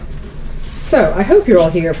So, I hope you're all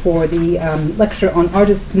here for the lecture on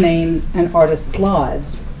artists' names and artists'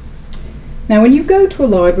 lives. Now, when you go to a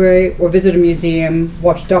library or visit a museum,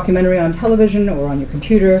 watch a documentary on television or on your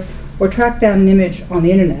computer, or track down an image on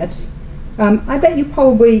the internet, I bet you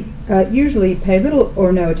probably usually pay little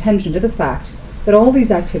or no attention to the fact that all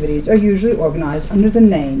these activities are usually organized under the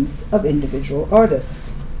names of individual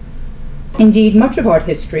artists. Indeed, much of art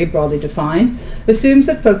history, broadly defined, assumes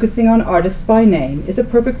that focusing on artists by name is a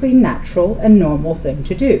perfectly natural and normal thing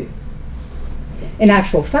to do. In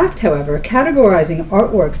actual fact, however, categorizing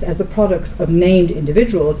artworks as the products of named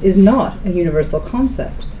individuals is not a universal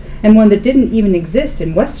concept, and one that didn't even exist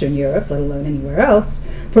in Western Europe, let alone anywhere else,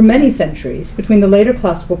 for many centuries between the later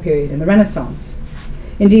classical period and the Renaissance.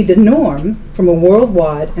 Indeed, the norm, from a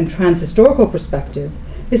worldwide and transhistorical perspective,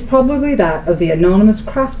 is probably that of the anonymous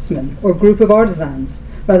craftsman or group of artisans,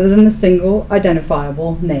 rather than the single,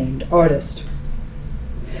 identifiable, named artist.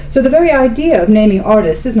 So the very idea of naming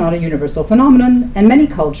artists is not a universal phenomenon, and many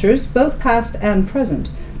cultures, both past and present,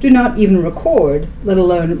 do not even record, let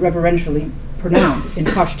alone reverentially pronounce in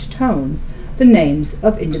hushed tones, the names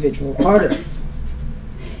of individual artists.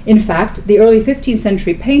 In fact, the early 15th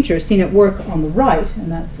century painter seen at work on the right, and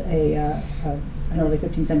that's an early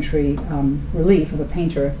 15th century relief of a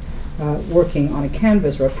painter working on a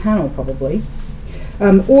canvas or a panel probably,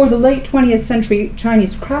 or the late 20th century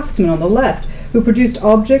Chinese craftsman on the left who produced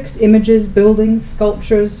objects, images, buildings,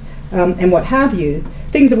 sculptures, and what have you,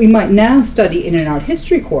 things that we might now study in an art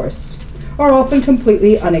history course, are often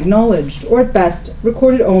completely unacknowledged, or at best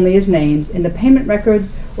recorded only as names in the payment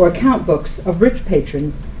records or account books of rich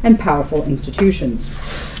patrons and powerful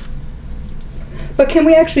institutions. But can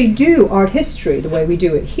we actually do art history the way we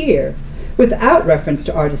do it here, without reference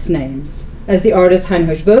to artists' names, as the artist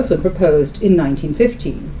Heinrich Wölfflin proposed in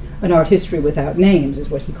 1915? An art history without names is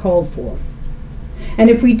what he called for. And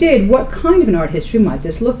if we did, what kind of an art history might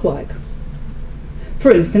this look like?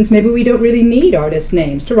 For instance, maybe we don't really need artists'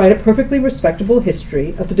 names to write a perfectly respectable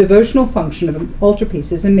history of the devotional function of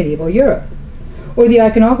altarpieces in medieval Europe, or the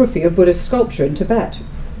iconography of Buddhist sculpture in Tibet.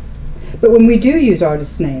 But when we do use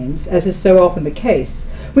artists' names, as is so often the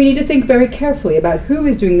case, we need to think very carefully about who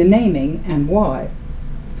is doing the naming and why.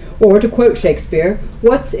 Or, to quote Shakespeare,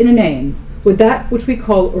 what's in a name? Would that which we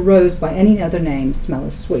call a rose by any other name smell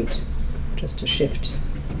as sweet? Just to shift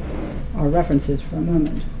our references for a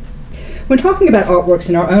moment. When talking about artworks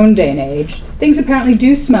in our own day and age, things apparently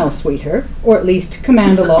do smell sweeter, or at least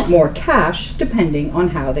command a lot more cash, depending on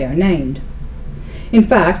how they are named. In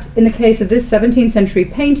fact, in the case of this 17th century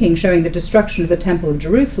painting showing the destruction of the Temple of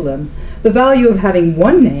Jerusalem, the value of having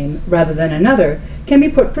one name rather than another can be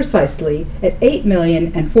put precisely at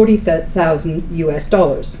 $8,040,000 US.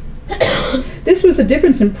 This was the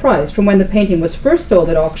difference in price from when the painting was first sold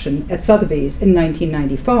at auction at Sotheby's in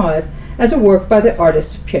 1995 as a work by the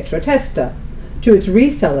artist Pietro Testa, to its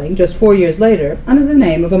reselling just 4 years later under the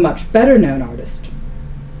name of a much better known artist.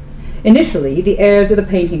 Initially, the heirs of the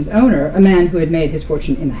painting's owner, a man who had made his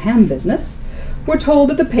fortune in the ham business, were told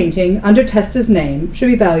that the painting, under Testa's name, should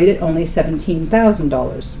be valued at only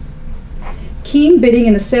 $17,000. Keen bidding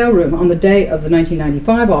in the sale room on the day of the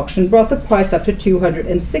 1995 auction brought the price up to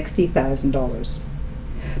 $260,000.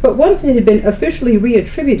 But once it had been officially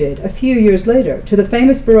reattributed a few years later to the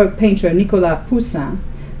famous Baroque painter Nicolas Poussin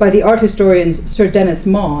by the art historians Sir Denis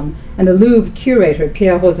Maughan and the Louvre curator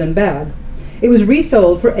Pierre Rosenberg, it was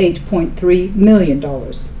resold for $8.3 million.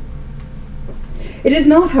 It is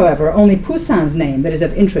not, however, only Poussin's name that is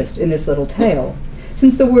of interest in this little tale,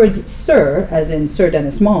 since the words Sir, as in Sir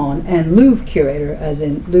Denis Maughan, and Louvre curator, as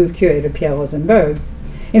in Louvre curator Pierre Rosenberg,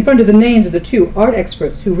 in front of the names of the two art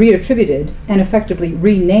experts who reattributed and effectively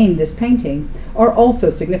renamed this painting, are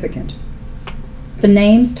also significant. The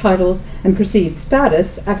names, titles, and perceived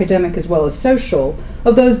status, academic as well as social,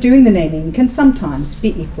 of those doing the naming can sometimes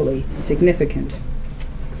be equally significant.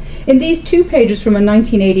 In these 2 pages from a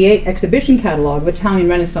 1988 exhibition catalogue of Italian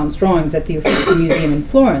Renaissance drawings at the Uffizi Museum in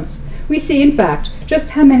Florence, we see, in fact,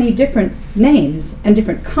 just how many different names and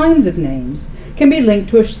different kinds of names can be linked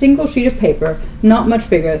to a single sheet of paper not much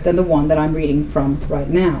bigger than the one that I'm reading from right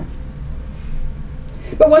now.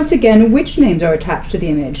 But once again, which names are attached to the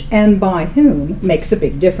image and by whom makes a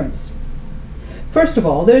big difference. First of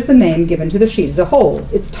all, there's the name given to the sheet as a whole,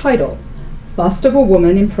 its title: Bust of a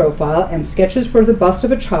woman in profile and sketches for the bust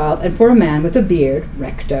of a child and for a man with a beard,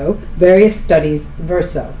 recto, various studies,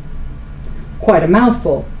 verso. Quite a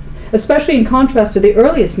mouthful, especially in contrast to the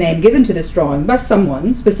earliest name given to this drawing by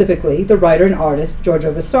someone, specifically the writer and artist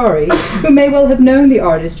Giorgio Vasari, who may well have known the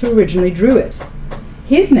artist who originally drew it.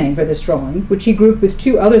 His name for this drawing, which he grouped with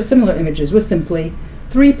 2 other similar images, was simply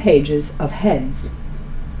 3 pages of heads.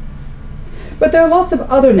 But there are lots of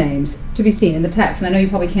other names to be seen in the text, and I know you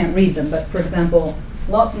probably can't read them, but for example,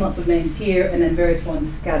 lots and lots of names here, and then various ones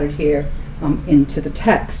scattered here into the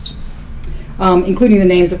text, including the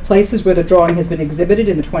names of places where the drawing has been exhibited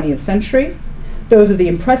in the 20th century, those of the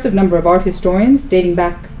impressive number of art historians dating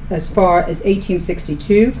back as far as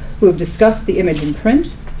 1862 who have discussed the image in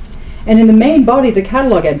print, and in the main body of the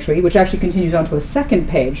catalogue entry, which actually continues onto a second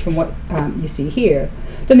page from what you see here,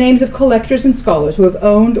 the names of collectors and scholars who have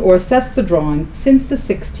owned or assessed the drawing since the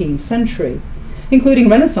 16th century, including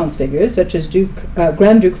Renaissance figures such as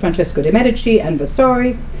Grand Duke Francesco de' Medici and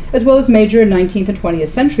Vasari, as well as major 19th and 20th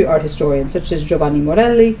century art historians such as Giovanni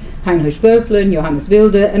Morelli, Heinrich Wölfflin, Johannes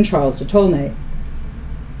Wilde, and Charles de Tolnay.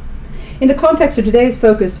 In the context of today's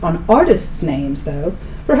focus on artists' names, though,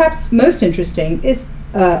 perhaps most interesting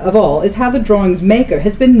of all is how the drawing's maker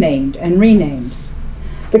has been named and renamed.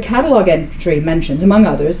 The catalogue entry mentions, among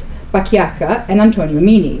others, Bacchiacca and Antonio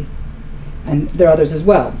Mini, and there are others as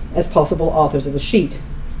well, as possible authors of the sheet.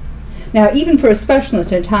 Now, even for a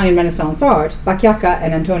specialist in Italian Renaissance art, Bacchiacca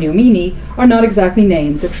and Antonio Mini are not exactly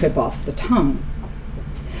names that trip off the tongue.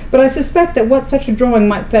 But I suspect that what such a drawing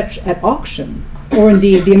might fetch at auction, or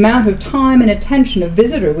indeed the amount of time and attention a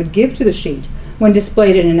visitor would give to the sheet when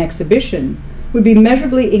displayed in an exhibition, would be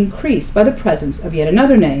measurably increased by the presence of yet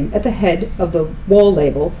another name at the head of the wall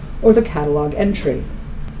label or the catalogue entry,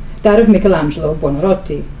 that of Michelangelo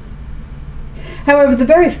Buonarroti. However, the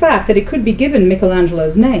very fact that it could be given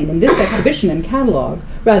Michelangelo's name in this exhibition and catalogue,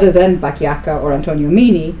 rather than Bacchiacca or Antonio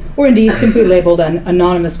Mini, or indeed simply labeled an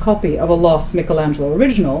anonymous copy of a lost Michelangelo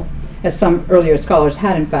original, as some earlier scholars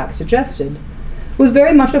had in fact suggested, was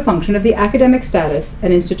very much a function of the academic status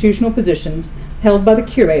and institutional positions held by the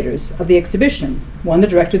curators of the exhibition, one the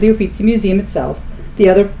director of the Uffizi Museum itself, the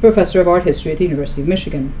other professor of art history at the University of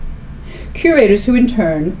Michigan. Curators who in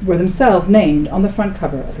turn were themselves named on the front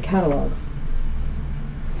cover of the catalogue.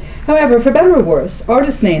 However, for better or worse,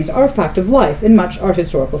 artists' names are a fact of life in much art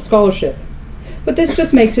historical scholarship. But this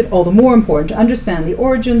just makes it all the more important to understand the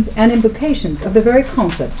origins and implications of the very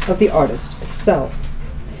concept of the artist itself.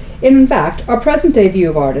 In fact, our present-day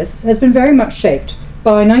view of artists has been very much shaped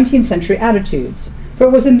by 19th century attitudes, for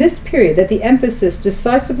it was in this period that the emphasis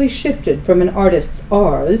decisively shifted from an artist's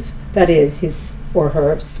ars, that is, his or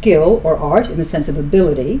her skill or art in the sense of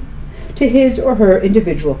ability, to his or her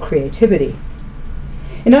individual creativity.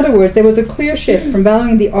 In other words, there was a clear shift from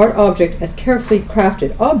valuing the art object as carefully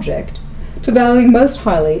crafted object to valuing most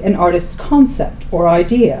highly an artist's concept or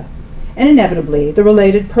idea, and inevitably the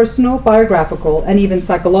related personal, biographical, and even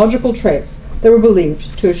psychological traits that were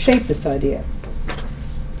believed to have shaped this idea.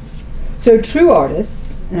 So true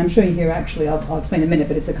artists, and I'm showing you here actually, I'll explain in a minute,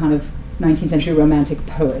 but it's a kind of 19th century romantic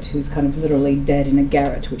poet who's kind of literally dead in a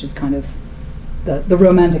garret, which is kind of the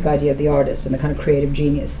romantic idea of the artist and the kind of creative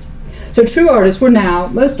genius. So true artists were now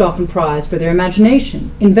most often prized for their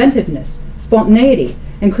imagination, inventiveness, spontaneity,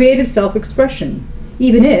 and creative self-expression,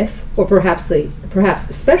 even if, or perhaps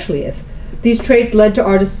especially if, these traits led to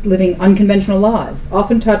artists living unconventional lives,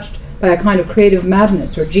 often touched by a kind of creative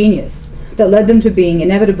madness or genius that led them to being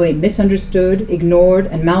inevitably misunderstood, ignored,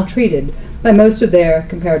 and maltreated by most of their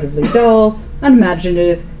comparatively dull,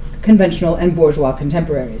 unimaginative, conventional, and bourgeois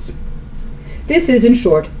contemporaries. This is, in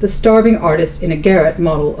short, the starving artist in a garret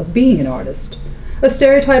model of being an artist, a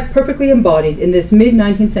stereotype perfectly embodied in this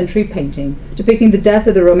mid-19th century painting depicting the death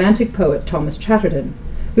of the romantic poet Thomas Chatterton,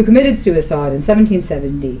 who committed suicide in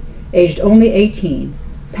 1770, aged only 18,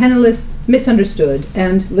 penniless, misunderstood,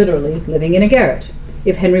 and literally living in a garret,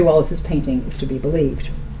 if Henry Wallace's painting is to be believed.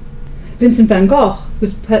 Vincent van Gogh,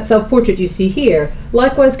 whose self-portrait you see here,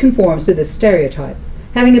 likewise conforms to this stereotype,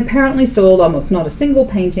 having apparently sold almost not a single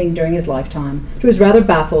painting during his lifetime to his rather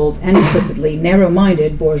baffled and implicitly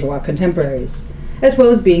narrow-minded bourgeois contemporaries, as well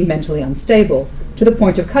as being mentally unstable, to the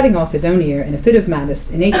point of cutting off his own ear in a fit of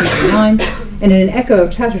madness in 1889, and in an echo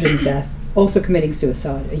of Chatterton's death, also committing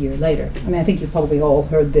suicide a year later. I mean, I think you've probably all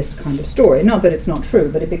heard this kind of story. Not that it's not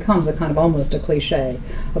true, but it becomes a kind of almost a cliche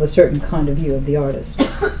of a certain kind of view of the artist.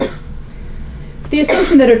 The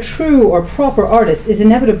assumption that a true or proper artist is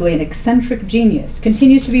inevitably an eccentric genius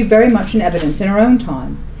continues to be very much in evidence in our own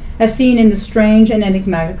time, as seen in the strange and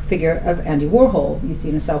enigmatic figure of Andy Warhol, you see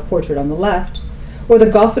in a self-portrait on the left, or the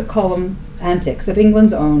gossip column antics of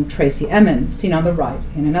England's own Tracey Emin, seen on the right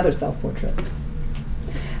in another self-portrait.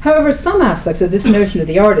 However, some aspects of this notion of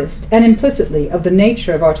the artist, and implicitly of the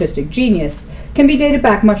nature of artistic genius, can be dated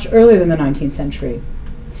back much earlier than the 19th century.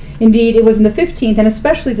 Indeed, it was in the 15th and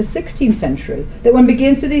especially the 16th century that one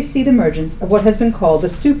begins to see the emergence of what has been called the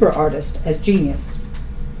super artist as genius.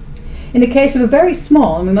 In the case of a very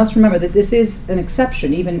small, and we must remember that this is an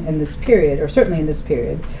exception even in this period, or certainly in this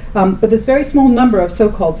period, but this very small number of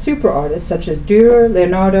so-called super artists such as Dürer,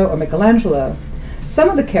 Leonardo, or Michelangelo, some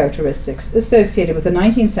of the characteristics associated with the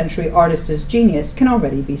 19th century artist's genius can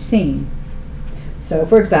already be seen. So,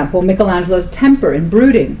 for example, Michelangelo's temper and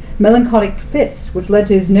brooding, melancholic fits which led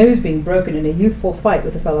to his nose being broken in a youthful fight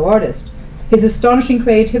with a fellow artist, his astonishing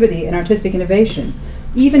creativity and artistic innovation,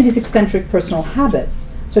 even his eccentric personal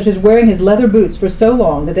habits, such as wearing his leather boots for so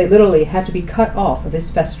long that they literally had to be cut off of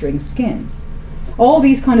his festering skin. All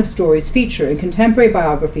these kind of stories feature in contemporary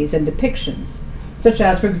biographies and depictions, such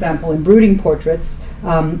as, for example, in brooding portraits,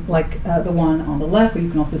 like the one on the left, where you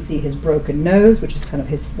can also see his broken nose, which is kind of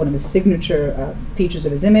one of his signature features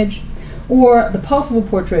of his image, or the possible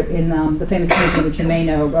portrait in the famous painting, which you may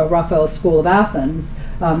know, Raphael's School of Athens,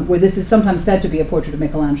 where this is sometimes said to be a portrait of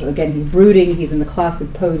Michelangelo. Again, he's brooding, he's in the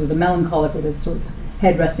classic pose of the melancholic with his sort of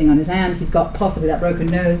head resting on his hand. He's got possibly that broken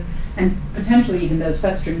nose, and potentially even those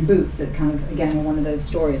festering boots that kind of, again, are one of those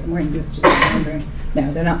stories. I'm wearing boots today, I'm wondering.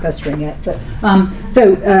 No, they're not festering yet. But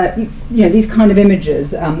these kind of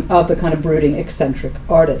images of the kind of brooding, eccentric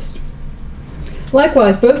artist.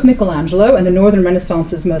 Likewise, both Michelangelo and the Northern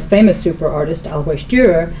Renaissance's most famous super artist, Albrecht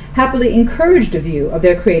Dürer, happily encouraged a view of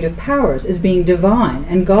their creative powers as being divine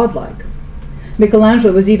and godlike.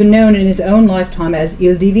 Michelangelo was even known in his own lifetime as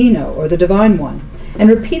Il Divino, or the Divine One, and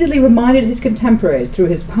repeatedly reminded his contemporaries through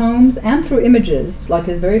his poems and through images, like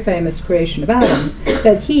his very famous creation of Adam,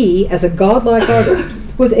 that he, as a godlike artist,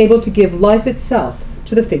 was able to give life itself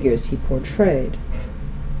to the figures he portrayed.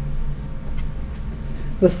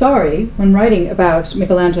 Vasari, when writing about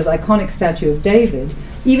Michelangelo's iconic statue of David,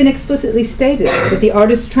 even explicitly stated that the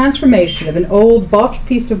artist's transformation of an old, botched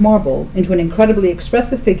piece of marble into an incredibly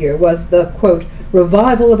expressive figure was the, quote,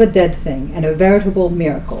 revival of a dead thing and a veritable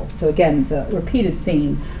miracle. So again, it's a repeated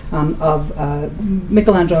theme of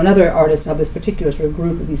Michelangelo and other artists of this particular sort of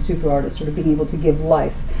group of these super artists sort of being able to give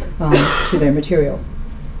life to their material.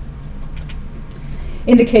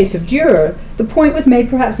 In the case of Dürer, the point was made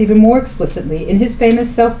perhaps even more explicitly in his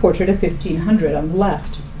famous self-portrait of 1500 on the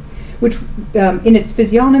left, which in its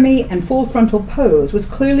physiognomy and full frontal pose was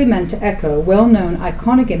clearly meant to echo well-known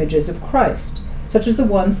iconic images of Christ, such as the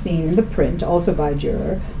one seen in the print, also by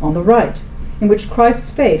Dürer, on the right, in which Christ's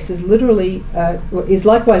face is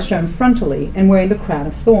likewise shown frontally and wearing the crown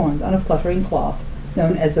of thorns on a fluttering cloth,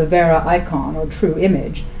 known as the vera icon, or true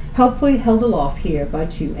image, helpfully held aloft here by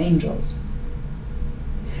two angels.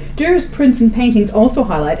 Dürer's prints and paintings also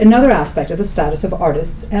highlight another aspect of the status of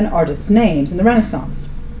artists and artists' names in the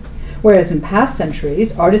Renaissance. Whereas in past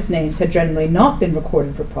centuries, artists' names had generally not been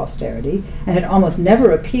recorded for posterity and had almost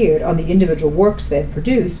never appeared on the individual works they had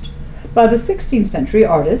produced, by the 16th century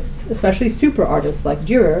artists, especially super artists like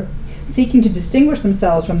Dürer, seeking to distinguish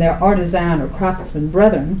themselves from their artisan or craftsman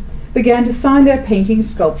brethren, began to sign their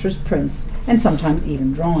paintings, sculptures, prints, and sometimes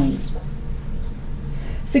even drawings.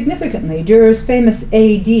 Significantly, Dürer's famous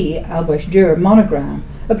A.D. Albrecht Dürer monogram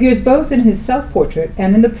appears both in his self-portrait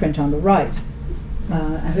and in the print on the right.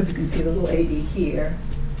 I hope you can see the little A.D. here,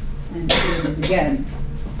 and here it is again.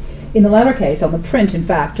 In the latter case, on the print, in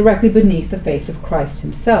fact, directly beneath the face of Christ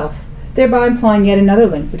himself, thereby implying yet another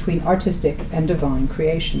link between artistic and divine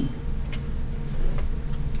creation.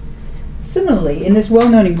 Similarly, in this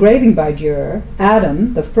well-known engraving by Dürer,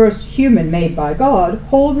 Adam, the first human made by God,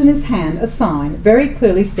 holds in his hand a sign very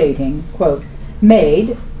clearly stating, quote,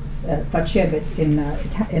 made, facebit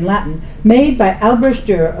in Latin, made by Albrecht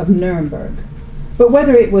Dürer of Nuremberg. But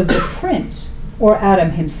whether it was the print or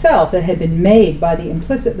Adam himself that had been made by the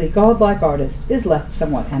implicitly godlike artist is left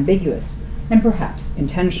somewhat ambiguous, and perhaps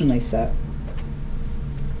intentionally so.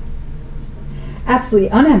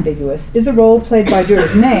 Absolutely unambiguous is the role played by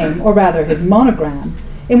Dürer's name, or rather his monogram,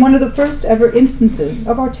 in one of the first ever instances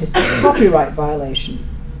of artistic copyright violation.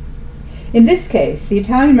 In this case, the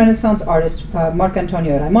Italian Renaissance artist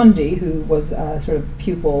Marcantonio Raimondi, who was a sort of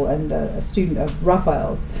pupil and a student of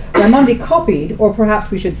Raphael's, Raimondi copied, or perhaps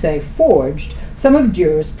we should say forged, some of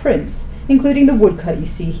Dürer's prints, including the woodcut you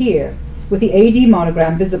see here, with the A.D.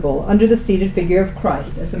 monogram visible under the seated figure of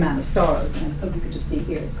Christ as the Man of Sorrows. And I hope you can just see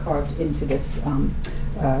here it's carved into this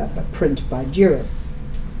print by Dürer.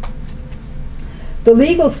 The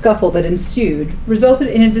legal scuffle that ensued resulted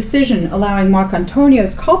in a decision allowing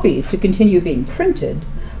Marcantonio's copies to continue being printed,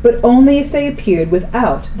 but only if they appeared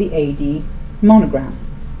without the A.D. monogram.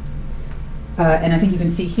 And I think you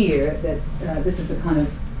can see here that this is the kind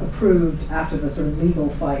of approved, after the sort of legal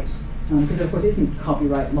fight because of course it isn't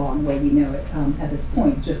copyright law in the way we know it at this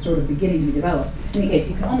point. It's just sort of beginning to be developed. In any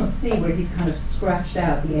case, you can almost see where he's kind of scratched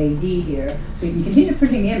out the AD here. So you can continue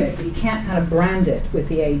printing the image, but you can't kind of brand it with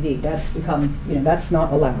the AD. That becomes, that's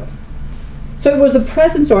not allowed. So it was the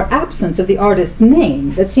presence or absence of the artist's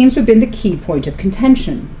name that seems to have been the key point of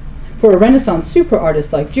contention. For a Renaissance super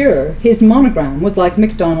artist like Dürer, his monogram was like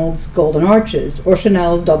McDonald's Golden Arches or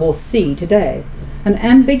Chanel's Double C today, an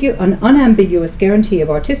unambiguous guarantee of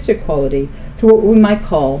artistic quality through what we might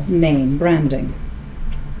call name branding.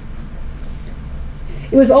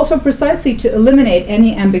 It was also precisely to eliminate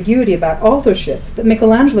any ambiguity about authorship that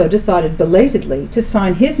Michelangelo decided belatedly to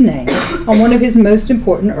sign his name on one of his most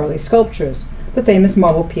important early sculptures, the famous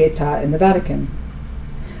marble Pietà in the Vatican.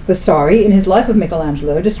 Vasari, in his Life of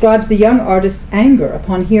Michelangelo, describes the young artist's anger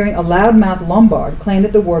upon hearing a loudmouth Lombard claim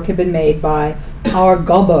that the work had been made by our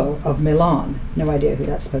Gobbo of Milan. No idea who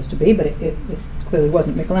that's supposed to be, but it clearly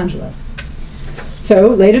wasn't Michelangelo. So,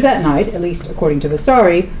 later that night, at least according to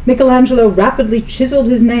Vasari, Michelangelo rapidly chiseled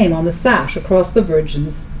his name on the sash across the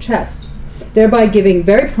Virgin's chest, thereby giving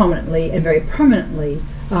very prominently and very permanently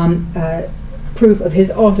proof of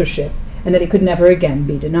his authorship, and that it could never again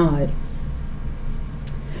be denied.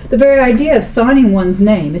 The very idea of signing one's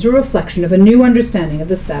name is a reflection of a new understanding of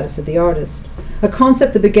the status of the artist, a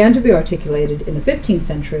concept that began to be articulated in the 15th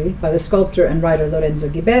century by the sculptor and writer Lorenzo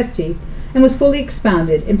Ghiberti, and was fully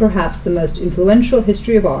expounded in perhaps the most influential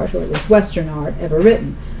history of art, or at least Western art, ever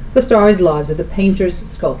written, Vasari's Lives of the Painters,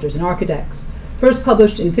 Sculptors, and Architects, first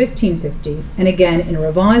published in 1550 and again in a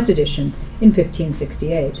revised edition in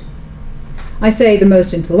 1568. I say the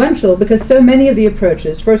most influential because so many of the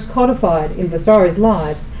approaches first codified in Vasari's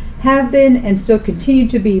Lives have been and still continue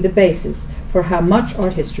to be the basis for how much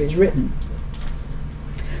art history is written.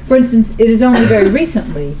 For instance, it is only very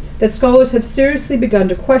recently that scholars have seriously begun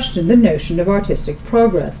to question the notion of artistic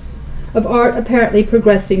progress, of art apparently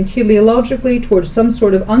progressing teleologically towards some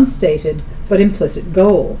sort of unstated but implicit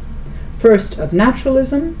goal, first of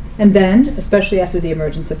naturalism, and then, especially after the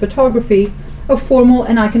emergence of photography, of formal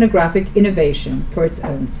and iconographic innovation for its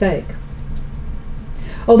own sake.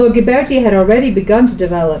 Although Ghiberti had already begun to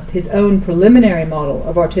develop his own preliminary model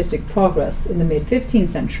of artistic progress in the mid-15th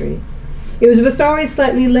century, it was Vasari's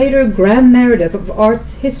slightly later grand narrative of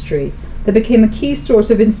art's history that became a key source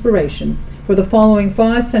of inspiration for the following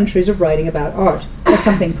 5 centuries of writing about art as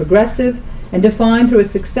something progressive and defined through a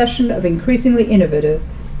succession of increasingly innovative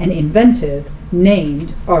and inventive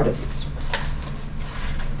named artists.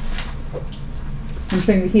 I'm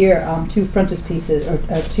showing you here 2 frontispieces,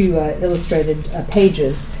 or 2 illustrated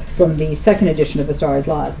pages from the second edition of Vasari's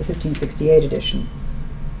Lives, the 1568 edition.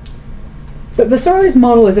 But Vasari's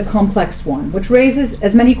model is a complex one, which raises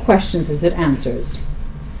as many questions as it answers.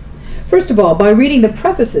 First of all, by reading the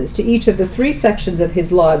prefaces to each of the 3 sections of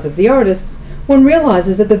his Lives of the Artists, one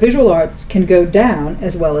realizes that the visual arts can go down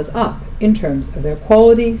as well as up in terms of their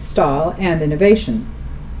quality, style, and innovation.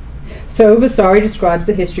 So Vasari describes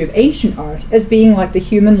the history of ancient art as being like the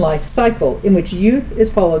human life cycle, in which youth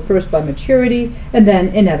is followed first by maturity and then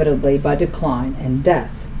inevitably by decline and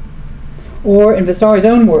death. Or, in Vasari's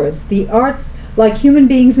own words, the arts, like human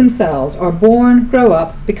beings themselves, are born, grow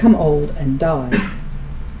up, become old, and die.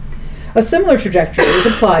 A similar trajectory is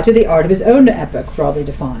applied to the art of his own epoch, broadly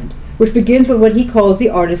defined, which begins with what he calls the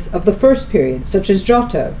artists of the first period, such as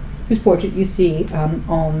Giotto, whose portrait you see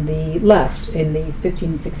on the left in the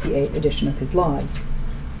 1568 edition of his Lives.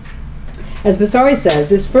 As Vasari says,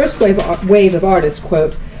 this first wave of artists,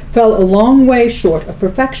 quote, fell a long way short of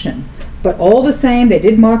perfection, but all the same they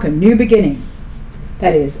did mark a new beginning.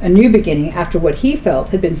 That is, a new beginning after what he felt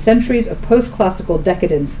had been centuries of post-classical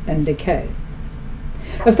decadence and decay.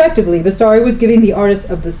 Effectively, Vasari was giving the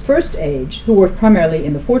artists of this first age, who worked primarily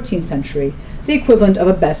in the 14th century, the equivalent of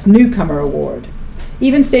a Best Newcomer award,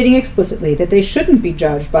 even stating explicitly that they shouldn't be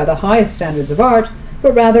judged by the highest standards of art,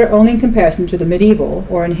 but rather only in comparison to the medieval,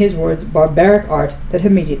 or in his words, barbaric art that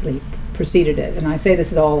immediately preceded it. And I say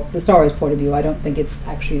this is all Vasari's point of view. I don't think it's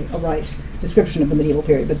actually a right description of the medieval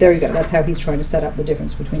period, but there you go. That's how he's trying to set up the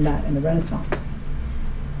difference between that and the Renaissance.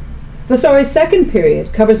 Vasari's second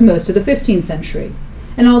period covers most of the 15th century,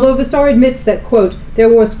 and although Vasari admits that, quote,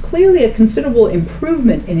 there was clearly a considerable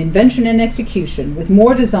improvement in invention and execution, with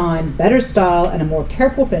more design, better style, and a more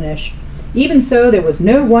careful finish, even so there was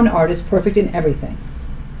no one artist perfect in everything.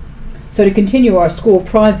 So to continue our school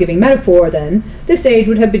prize-giving metaphor, then, this age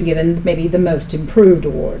would have been given maybe the most improved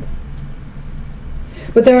award.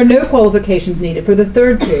 But there are no qualifications needed for the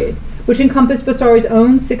third period, which encompassed Vasari's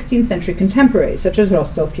own 16th century contemporaries, such as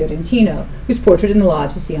Rosso Fiorentino, whose portrait in the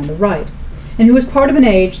Lives you see on the right, and who was part of an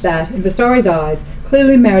age that, in Vasari's eyes,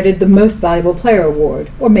 clearly merited the Most Valuable Player award,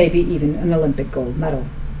 or maybe even an Olympic gold medal.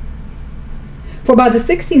 For by the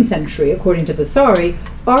 16th century, according to Vasari,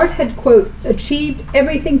 art had, quote, achieved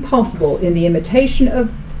everything possible in the imitation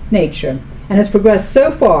of nature, and has progressed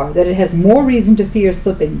so far that it has more reason to fear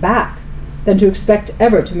slipping back than to expect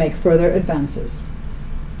ever to make further advances.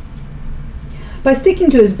 By sticking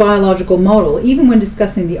to his biological model, even when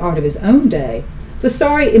discussing the art of his own day,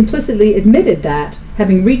 Vasari implicitly admitted that,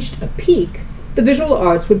 having reached a peak, the visual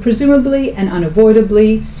arts would presumably and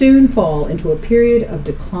unavoidably soon fall into a period of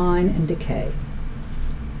decline and decay.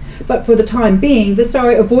 But for the time being,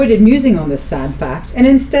 Vasari avoided musing on this sad fact and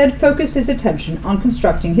instead focused his attention on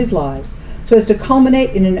constructing his lives so as to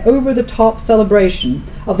culminate in an over-the-top celebration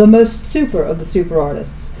of the most super of the super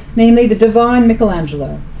artists, namely the divine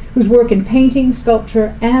Michelangelo, whose work in painting,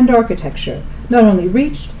 sculpture, and architecture not only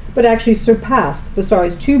reached, but actually surpassed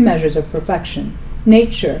Vasari's two measures of perfection,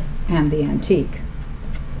 nature and the antique.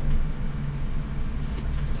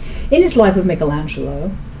 In his Life of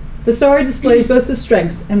Michelangelo, Vasari displays both the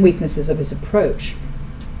strengths and weaknesses of his approach.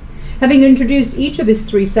 Having introduced each of his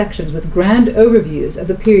three sections with grand overviews of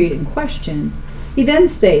the period in question, he then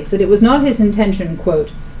states that it was not his intention,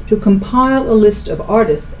 quote, to compile a list of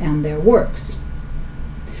artists and their works.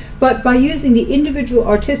 But by using the individual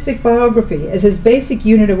artistic biography as his basic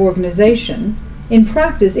unit of organization, in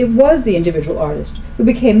practice it was the individual artist who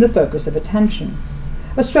became the focus of attention,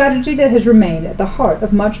 a strategy that has remained at the heart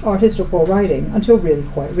of much art historical writing until really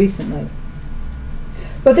quite recently.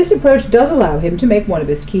 But this approach does allow him to make one of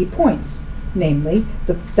his key points, namely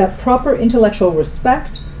that proper intellectual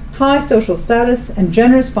respect, high social status, and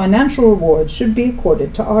generous financial rewards should be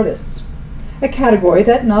accorded to artists, a category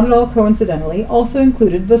that, not at all coincidentally, also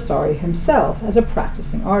included Vasari himself as a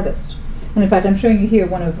practicing artist. And in fact, I'm showing you here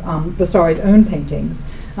one of Vasari's own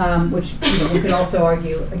paintings, which we could also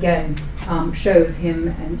argue, again, shows him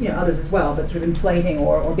and others as well, but sort of inflating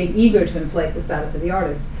or being eager to inflate the status of the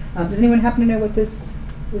artist. Does anyone happen to know what this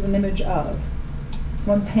is an image of? It's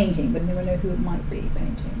one painting, but does anyone know who it might be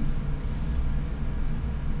painting?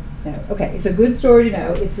 No. Okay, it's a good story to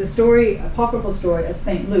know. It's the apocryphal story of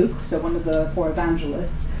St. Luke, so one of the four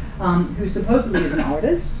evangelists, who supposedly is an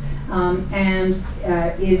artist, and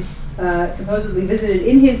is supposedly visited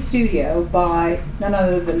in his studio by none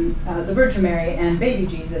other than the Virgin Mary and baby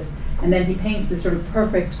Jesus, and then he paints this sort of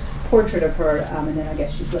perfect portrait of her, and then I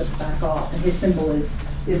guess she flips back off, and his symbol is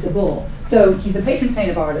the bull. So he's the patron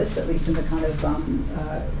saint of artists, at least in the kind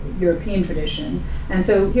of European tradition. And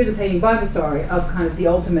so here's a painting by Vasari of kind of the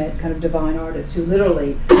ultimate kind of divine artist who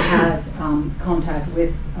literally has contact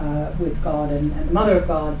with God and the Mother of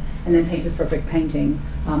God, and then paints this perfect painting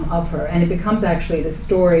of her. And it becomes actually this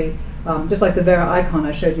story, just like the Vera icon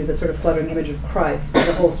I showed you, the sort of fluttering image of Christ,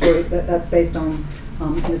 the whole story that's based on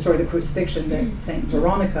in the story of the crucifixion, that Saint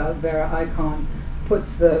Veronica, Vera icon,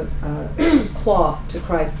 puts the cloth to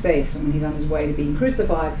Christ's face and when he's on his way to being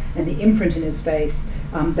crucified, and the imprint in his face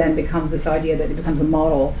then becomes this idea that it becomes a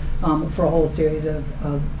model for a whole series of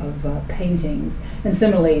paintings. And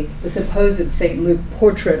similarly, the supposed St. Luke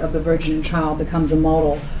portrait of the Virgin and Child becomes a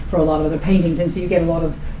model for a lot of other paintings, and so you get a lot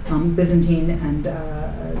of Byzantine and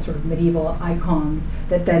sort of medieval icons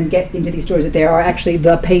that then get into these stories that they are actually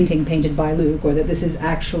the painting painted by Luke, or that this is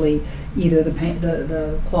actually either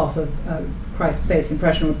the cloth of Christ's face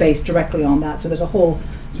impression or based directly on that. So there's a whole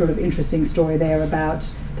sort of interesting story there about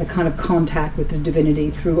the kind of contact with the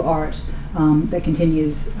divinity through art that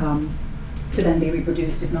continues to then be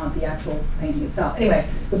reproduced, if not the actual painting itself. Anyway,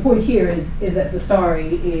 the point here is that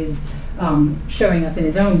Vasari is showing us in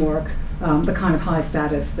his own work the kind of high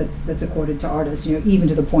status that's accorded to artists, even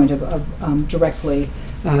to the point of directly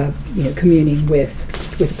communing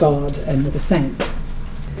with God and with the saints.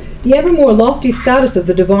 The ever more lofty status of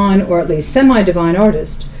the divine, or at least semi-divine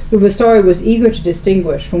artist, who Vasari was eager to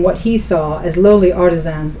distinguish from what he saw as lowly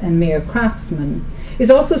artisans and mere craftsmen,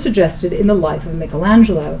 is also suggested in the life of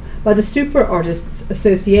Michelangelo by the super artist's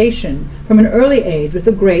association from an early age with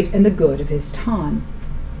the great and the good of his time.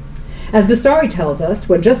 As Vasari tells us,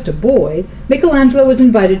 when just a boy, Michelangelo was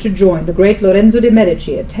invited to join the great Lorenzo de'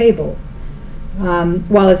 Medici at table,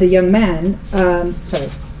 while as a young man,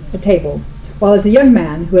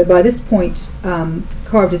 who had by this point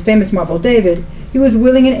carved his famous marble David, he was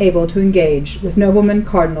willing and able to engage with noblemen,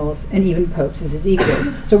 cardinals, and even popes as his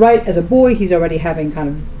equals. So right as a boy, he's already having kind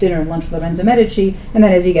of dinner and lunch with Lorenzo Medici, and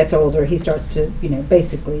then as he gets older, he starts to,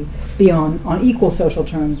 basically be on equal social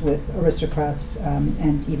terms with aristocrats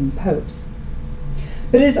and even popes.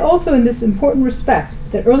 But it is also in this important respect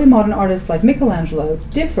that early modern artists like Michelangelo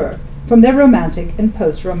differ from their romantic and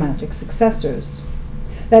post-romantic successors.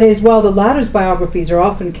 That is, while the latter's biographies are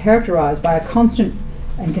often characterized by a constant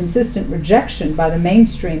and consistent rejection by the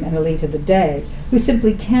mainstream and elite of the day, who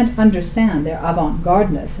simply can't understand their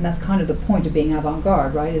avant-gardeness, and that's kind of the point of being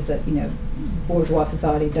avant-garde, right, is that, bourgeois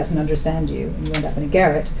society doesn't understand you, and you end up in a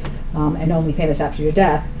garret, and only famous after your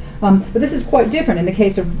death. But this is quite different in the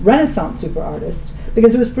case of Renaissance super artists,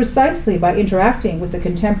 because it was precisely by interacting with the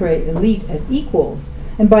contemporary elite as equals,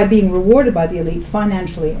 and by being rewarded by the elite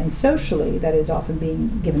financially and socially, that is, often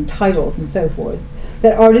being given titles and so forth,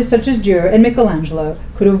 that artists such as Dürer and Michelangelo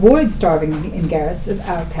could avoid starving in garrets as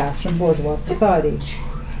outcasts from bourgeois society.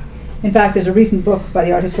 In fact, there's a recent book by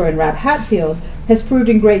the art historian Rab Hatfield has proved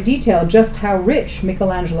in great detail just how rich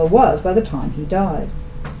Michelangelo was by the time he died.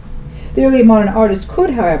 The early modern artists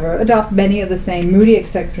could, however, adopt many of the same moody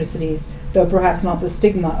eccentricities, though perhaps not the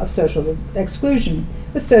stigma of social exclusion,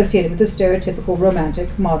 associated with the stereotypical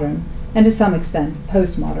romantic, modern, and to some extent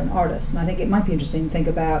postmodern artists. And I think it might be interesting to think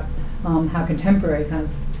about how contemporary kind of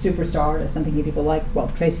superstar artists, I'm thinking of people like,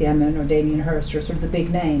 Tracy Emin or Damien Hirst, or sort of the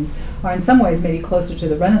big names, are in some ways maybe closer to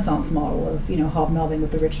the Renaissance model of, hobnobbing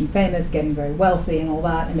with the rich and famous, getting very wealthy and all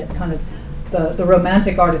that, and that kind of the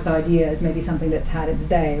romantic artist idea is maybe something that's had its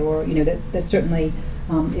day, or, that certainly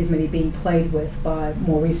is maybe being played with by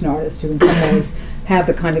more recent artists who in some ways have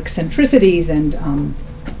the kind of eccentricities and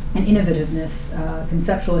innovativeness,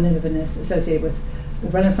 conceptual innovativeness associated with the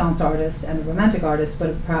Renaissance artist and the romantic artist,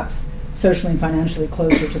 but perhaps socially and financially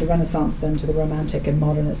closer to the Renaissance than to the romantic and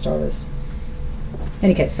modernist artists. In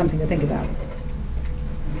any case, something to think about.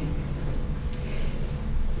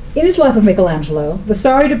 In his life of Michelangelo,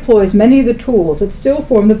 Vasari deploys many of the tools that still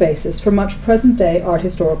form the basis for much present-day art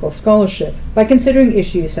historical scholarship by considering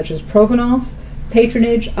issues such as provenance,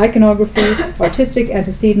 patronage, iconography, artistic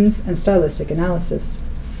antecedents, and stylistic analysis.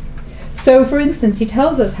 So, for instance, he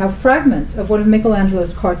tells us how fragments of one of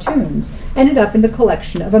Michelangelo's cartoons ended up in the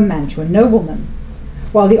collection of a Mantuan nobleman,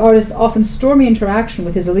 while the artist's often stormy interaction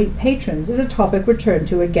with his elite patrons is a topic returned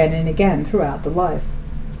to again and again throughout the life.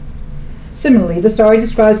 Similarly, Vasari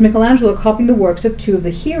describes Michelangelo copying the works of two of the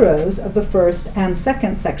heroes of the first and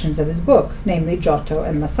second sections of his book, namely Giotto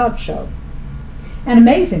and Masaccio. And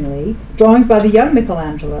amazingly, drawings by the young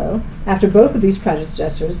Michelangelo, after both of these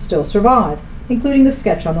predecessors, still survive, including the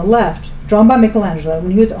sketch on the left, drawn by Michelangelo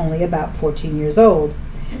when he was only about 14 years old,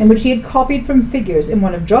 and which he had copied from figures in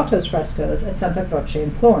one of Giotto's frescoes at Santa Croce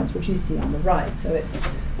in Florence, which you see on the right. So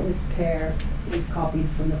this pair is copied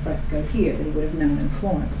from the fresco here that he would have known in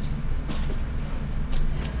Florence.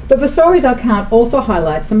 But Vasari's account also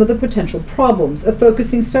highlights some of the potential problems of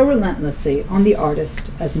focusing so relentlessly on the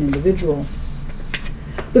artist as an individual.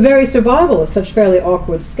 The very survival of such fairly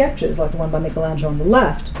awkward sketches, like the one by Michelangelo on the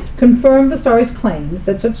left, confirm Vasari's claims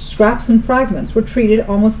that such scraps and fragments were treated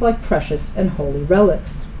almost like precious and holy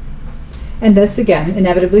relics. And this, again,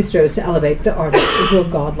 inevitably serves to elevate the artist into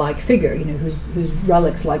a godlike figure, whose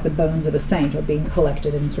relics, like the bones of a saint, are being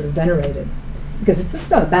collected and sort of venerated. Because it's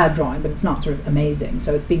not a bad drawing, but it's not sort of amazing,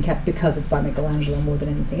 so it's being kept because it's by Michelangelo more than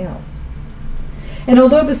anything else. And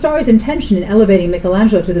although Vasari's intention in elevating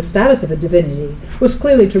Michelangelo to the status of a divinity was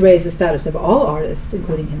clearly to raise the status of all artists,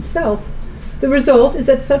 including himself, the result is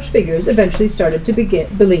that such figures eventually started to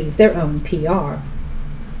believe their own PR.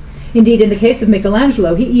 Indeed, in the case of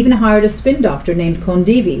Michelangelo, he even hired a spin doctor named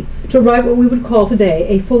Condivi to write what we would call today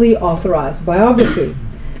a fully authorized biography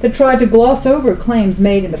that tried to gloss over claims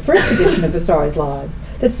made in the first edition of Vasari's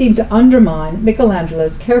Lives that seemed to undermine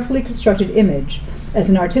Michelangelo's carefully constructed image as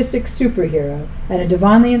an artistic superhero and a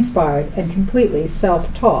divinely inspired and completely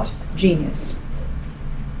self-taught genius.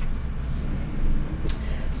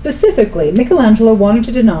 Specifically, Michelangelo wanted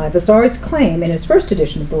to deny Vasari's claim in his first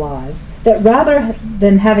edition of the Lives that rather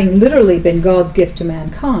than having literally been God's gift to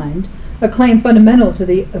mankind, a claim fundamental to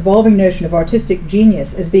the evolving notion of artistic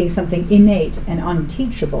genius as being something innate and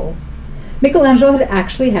unteachable, Michelangelo had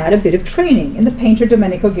actually had a bit of training in the painter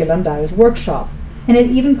Domenico Ghirlandaio's workshop, and had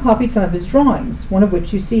even copied some of his drawings, one of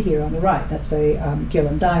which you see here on the right. That's a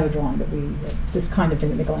Ghirlandaio drawing this kind of thing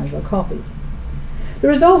that Michelangelo copied. The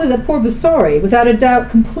result is that poor Vasari, without a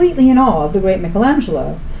doubt completely in awe of the great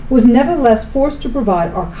Michelangelo, was nevertheless forced to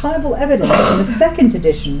provide archival evidence in the second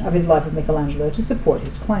edition of his Life of Michelangelo to support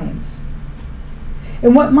his claims.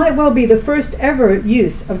 In what might well be the first ever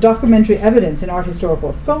use of documentary evidence in art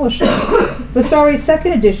historical scholarship, Vasari's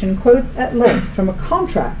second edition quotes at length from a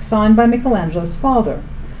contract signed by Michelangelo's father,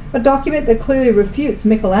 a document that clearly refutes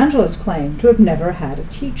Michelangelo's claim to have never had a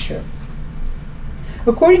teacher.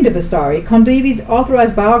 According to Vasari, Condivi's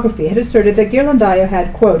authorized biography had asserted that Ghirlandaio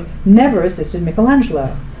had, quote, never assisted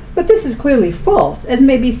Michelangelo. But this is clearly false, as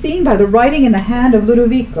may be seen by the writing in the hand of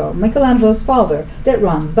Ludovico, Michelangelo's father, that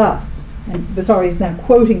runs thus, and Vasari is now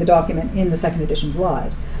quoting the document in the second edition of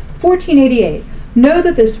Lives. 1488. Know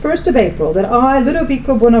that this 1st of April, that I,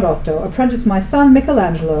 Ludovico Buonarrotto, apprentice my son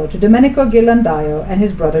Michelangelo to Domenico Ghirlandaio and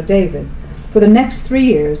his brother David, for the next 3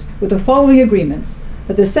 years, with the following agreements,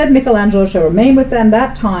 that the said Michelangelo shall remain with them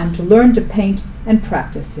that time to learn to paint and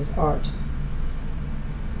practice his art.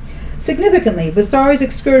 Significantly, Vasari's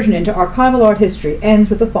excursion into archival art history ends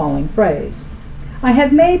with the following phrase: I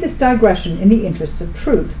have made this digression in the interests of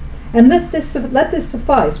truth, and let this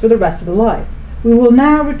suffice for the rest of the life. We will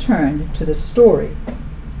now return to the story.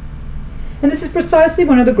 And this is precisely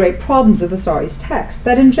one of the great problems of Vasari's text,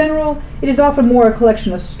 that in general it is often more a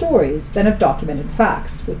collection of stories than of documented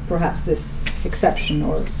facts, with perhaps this exception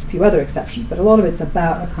or a few other exceptions, but a lot of it's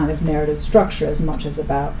about a kind of narrative structure as much as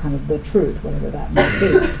about kind of the truth, whatever that might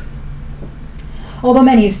be. Although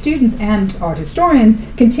many students and art historians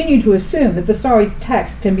continue to assume that Vasari's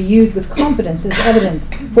text can be used with confidence as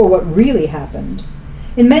evidence for what really happened,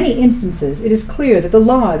 in many instances it is clear that the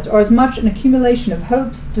lives are as much an accumulation of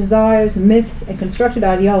hopes, desires, myths, and constructed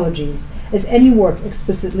ideologies as any work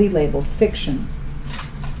explicitly labeled fiction.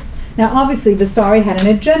 Now obviously Vasari had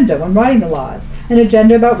an agenda when writing the Lives, an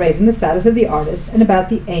agenda about raising the status of the artist and about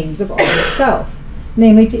the aims of art itself,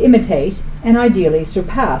 namely to imitate and ideally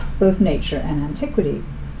surpass both nature and antiquity.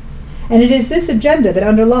 And it is this agenda that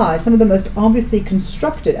underlies some of the most obviously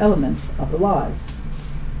constructed elements of the Lives.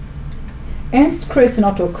 Ernst Chris and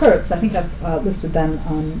Otto Kurtz, I think I've listed them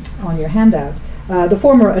on your handout, the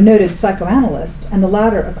former a noted psychoanalyst and the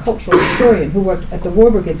latter a cultural historian who worked at the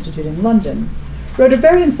Warburg Institute in London, wrote a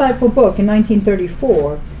very insightful book in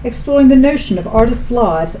 1934 exploring the notion of artists'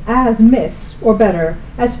 lives as myths, or better,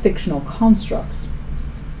 as fictional constructs.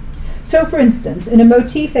 So, for instance, in a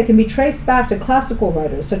motif that can be traced back to classical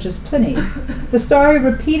writers such as Pliny, Vasari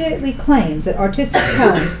repeatedly claims that artistic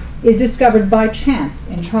talent is discovered by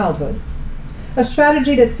chance in childhood, a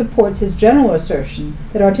strategy that supports his general assertion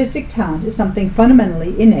that artistic talent is something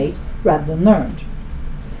fundamentally innate rather than learned.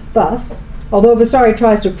 Thus, although Vasari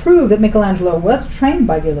tries to prove that Michelangelo was trained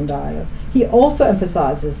by Ghirlandaio, he also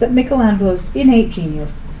emphasizes that Michelangelo's innate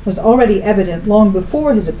genius was already evident long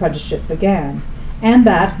before his apprenticeship began, and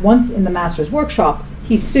that, once in the master's workshop,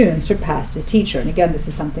 he soon surpassed his teacher. And again, this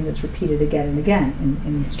is something that's repeated again and again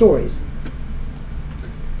in stories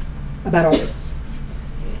about artists.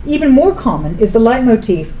 Even more common is the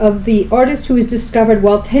leitmotif of the artist who is discovered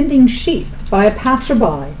while tending sheep by a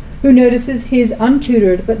passerby who notices his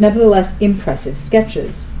untutored but nevertheless impressive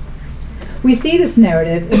sketches. We see this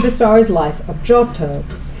narrative in Vasari's life of Giotto,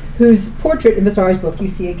 whose portrait in Vasari's book you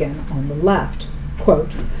see again on the left.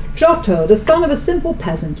 Quote, Giotto, the son of a simple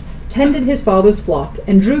peasant, tended his father's flock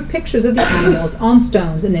and drew pictures of the animals on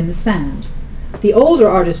stones and in the sand. The older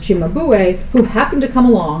artist Cimabue, who happened to come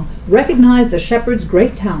along, recognized the shepherd's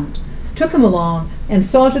great talent, took him along, and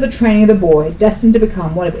saw to the training of the boy, destined to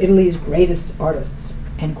become one of Italy's greatest artists.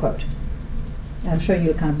 End quote. And I'm showing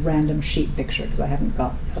you a kind of random sheep picture because I haven't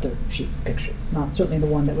got other sheep pictures. Not certainly the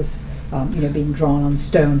one that was being drawn on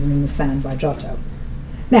stones and in the sand by Giotto.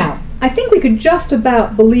 Now, I think we could just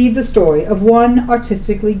about believe the story of one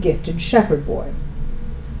artistically gifted shepherd boy.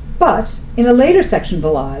 But, in a later section of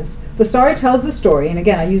the Lives, Vasari tells the story, and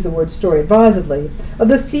again I use the word story advisedly, of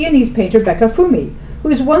the Sienese painter Beccafumi, who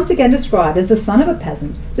is once again described as the son of a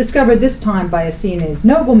peasant, discovered this time by a Sienese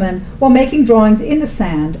nobleman while making drawings in the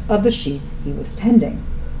sand of the sheep he was tending.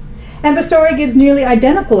 And Vasari gives nearly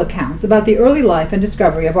identical accounts about the early life and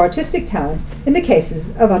discovery of artistic talent in the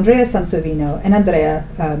cases of Andrea Sansovino and Andrea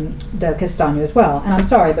del Castagno as well. And I'm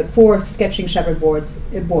sorry, but 4 sketching shepherd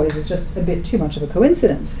boys is just a bit too much of a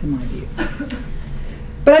coincidence, in my view.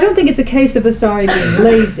 But I don't think it's a case of Vasari being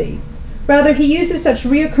lazy. Rather, he uses such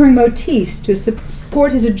reoccurring motifs to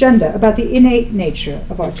support his agenda about the innate nature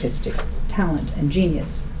of artistic talent and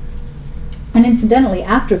genius. And incidentally,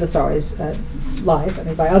 after Vasari's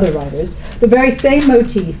life, by other writers, the very same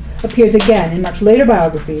motif appears again in much later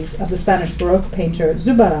biographies of the Spanish Baroque painter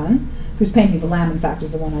Zurbarán, whose painting The Lamb, in fact,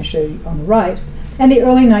 is the one I show you on the right, and the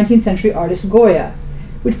early 19th century artist Goya,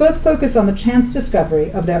 which both focus on the chance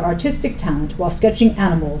discovery of their artistic talent while sketching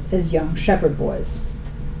animals as young shepherd boys.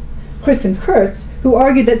 Chris and Kurtz, who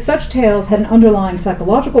argued that such tales had an underlying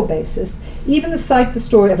psychological basis, even cite the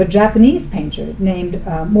story of a Japanese painter named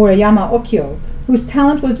Murayama Okyo, whose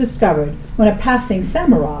talent was discovered when a passing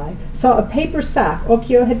samurai saw a paper sack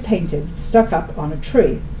Okyo had painted stuck up on a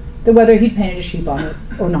tree. Though whether he'd painted a sheep on it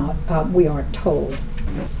or not, we aren't told.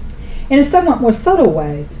 In a somewhat more subtle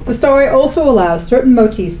way, Vasari also allows certain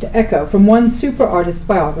motifs to echo from one super artist's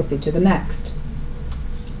biography to the next.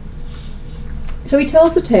 So he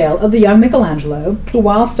tells the tale of the young Michelangelo, who,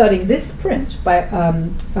 while studying this print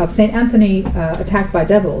of St. Anthony attacked by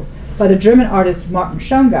devils by the German artist Martin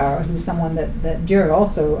Schongauer, who's someone that Dürer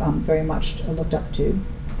also very much looked up to.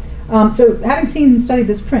 So having seen and studied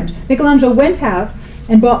this print, Michelangelo went out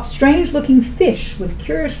and bought strange-looking fish with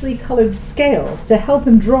curiously colored scales to help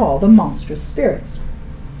him draw the monstrous spirits.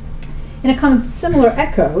 In a kind of similar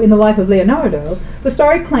echo in the life of Leonardo,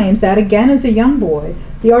 Vasari claims that, again as a young boy,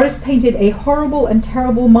 the artist painted a horrible and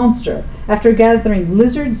terrible monster after gathering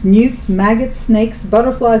lizards, newts, maggots, snakes,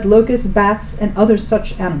 butterflies, locusts, bats, and other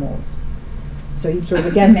such animals. So he sort of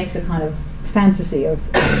again makes a kind of fantasy of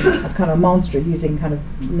kind of monster using kind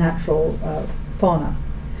of natural fauna.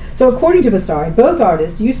 So according to Vasari, both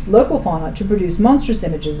artists used local fauna to produce monstrous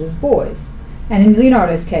images as boys. And in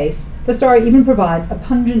Leonardo's case, Vasari even provides a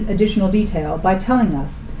pungent additional detail by telling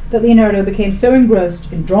us that Leonardo became so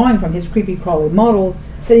engrossed in drawing from his creepy-crawly models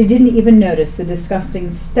that he didn't even notice the disgusting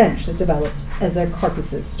stench that developed as their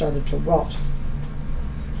carcasses started to rot.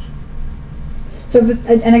 So,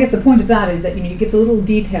 and I guess the point of that is that you get the little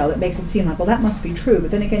detail that makes it seem like, well, that must be true.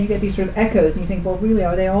 But then again, you get these sort of echoes, and you think, well, really,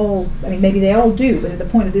 are they all? I mean, maybe they all do. But at the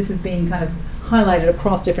point that this is being kind of highlighted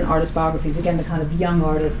across different artist biographies, again, the kind of young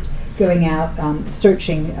artist going out,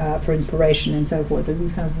 searching for inspiration and so forth,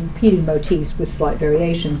 these kind of repeating motifs with slight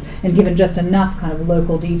variations, and given just enough kind of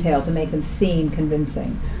local detail to make them seem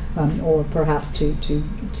convincing, or perhaps to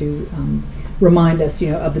remind us,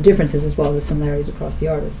 of the differences as well as the similarities across the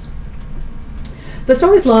artists.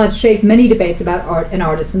 Vasari's lives shaped many debates about art and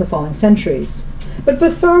artists in the following centuries. But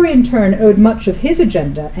Vasari, in turn, owed much of his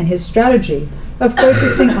agenda and his strategy of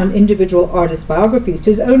focusing on individual artist biographies to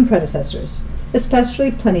his own predecessors,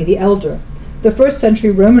 especially Pliny the Elder, the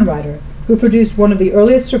first-century Roman writer who produced one of the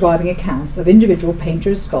earliest surviving accounts of individual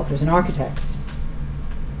painters, sculptors, and architects.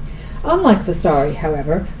 Unlike Vasari,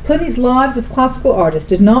 however, Pliny's lives of classical artists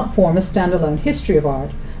did not form a standalone history of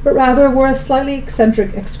art, but rather were a slightly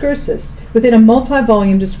eccentric excursus within a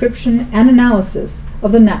multi-volume description and analysis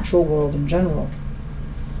of the natural world in general.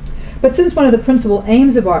 But since one of the principal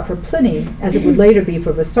aims of art for Pliny, as it would later be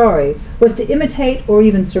for Vasari, was to imitate or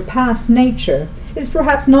even surpass nature, it is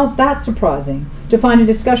perhaps not that surprising to find a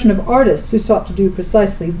discussion of artists who sought to do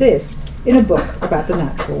precisely this in a book about the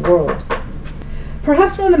natural world.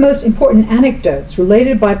 Perhaps one of the most important anecdotes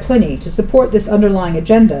related by Pliny to support this underlying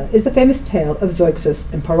agenda is the famous tale of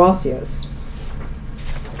Zeuxis and Parrhasius.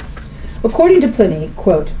 According to Pliny,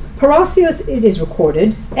 quote, Parrhasius, it is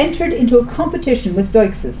recorded, entered into a competition with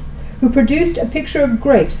Zeuxis, who produced a picture of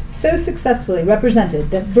grapes so successfully represented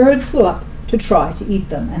that birds flew up to try to eat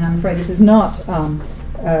them. And I'm afraid this is not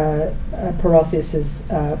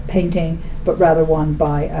Parrhasius's painting, but rather one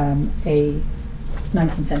by a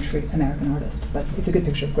 19th century American artist. But it's a good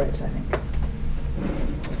picture of grapes, I think.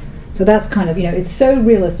 So that's kind of, it's so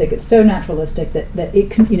realistic, it's so naturalistic that it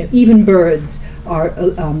can, even birds are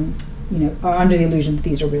under the illusion that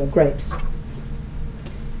these are real grapes.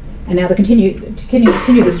 And now to continue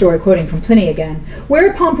the story, quoting from Pliny again,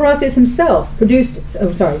 whereupon Parrhasius himself produced, so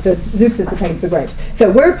it's Zeuxis that paints the grapes. So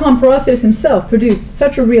whereupon Parrhasius himself produced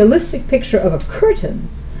such a realistic picture of a curtain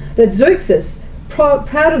that Zeuxis,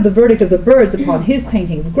 proud of the verdict of the birds upon his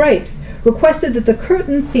painting of grapes, requested that the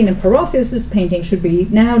curtain seen in Parrhasius's painting should be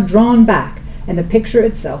now drawn back and the picture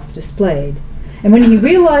itself displayed. And when he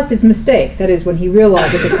realized his mistake, that is, when he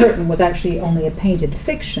realized that the curtain was actually only a painted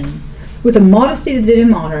fiction, with a modesty that did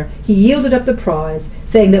him honor, he yielded up the prize,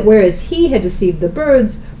 saying that whereas he had deceived the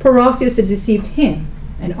birds, Parrhasius had deceived him,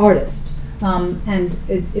 an artist. And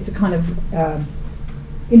it's a kind of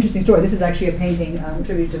interesting story. This is actually a painting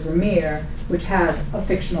attributed to Vermeer, which has a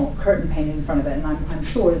fictional curtain painted in front of it. And I'm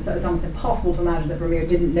sure it's almost impossible to imagine that Vermeer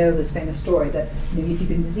didn't know this famous story, that if you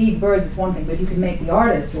can deceive birds, it's one thing, but if you can make the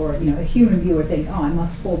artist or a human viewer think, oh, I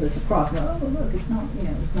must fold this across, and look, it's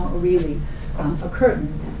not really a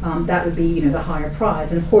curtain, that would be the higher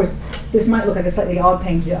prize. And of course, this might look like a slightly odd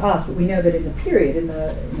painting to us, but we know that in the period, in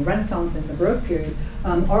the Renaissance and the Baroque period,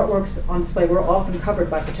 artworks on display were often covered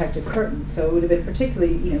by protective curtains. So it would have been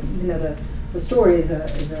particularly, even though the story is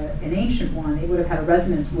an ancient one, it would have had a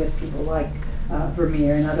resonance with people like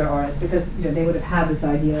Vermeer and other artists, because they would have had this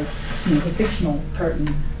idea of a fictional curtain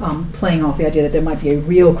playing off the idea that there might be a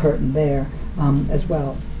real curtain there as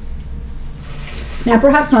well. Now,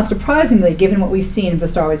 perhaps not surprisingly, given what we've seen in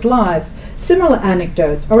Vasari's lives, similar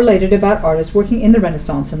anecdotes are related about artists working in the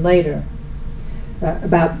Renaissance and later,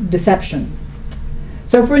 about deception.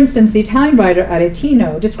 So, for instance, the Italian writer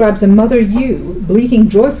Aretino describes a mother ewe bleating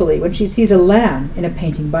joyfully when she sees a lamb in a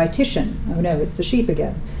painting by Titian. Oh no, it's the sheep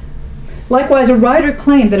again. Likewise, a writer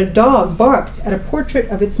claimed that a dog barked at a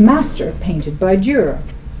portrait of its master painted by Dürer.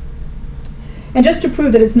 And just to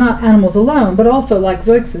prove that it's not animals alone, but also, like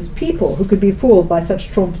Zeuxis, people who could be fooled by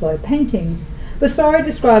such trompe-l'oeil paintings, Vasari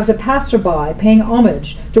describes a passerby paying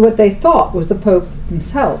homage to what they thought was the Pope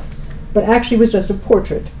himself, but actually was just a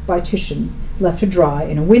portrait by Titian left to dry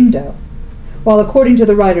in a window. While according to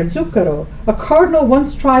the writer Zuccaro, a cardinal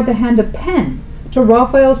once tried to hand a pen to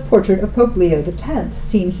Raphael's portrait of Pope Leo X,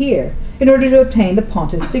 seen here, in order to obtain the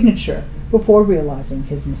pontiff's signature, before realizing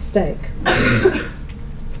his mistake.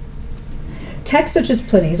 Texts such as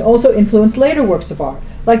Pliny's also influenced later works of art,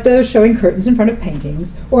 like those showing curtains in front of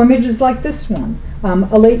paintings, or images like this one,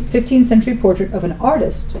 a late 15th century portrait of an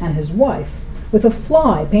artist and his wife, with a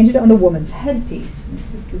fly painted on the woman's headpiece.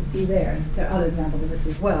 You can see there, and there are other examples of this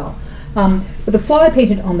as well. But the fly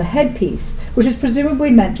painted on the headpiece, which is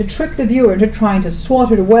presumably meant to trick the viewer into trying to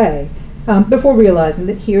swat it away, before realizing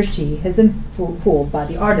that he or she has been fooled by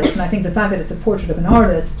the artist. And I think the fact that it's a portrait of an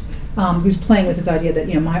artist who's playing with this idea that,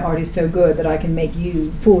 my art is so good that I can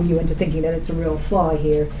fool you into thinking that it's a real fly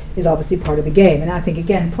here, is obviously part of the game. And I think,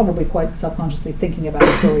 again, probably quite subconsciously thinking about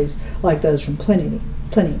stories like those from Pliny.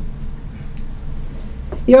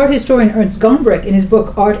 The art historian Ernst Gombrich, in his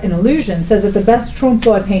book Art and Illusion, says that the best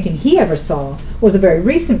trompe-l'oeil painting he ever saw was a very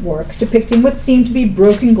recent work depicting what seemed to be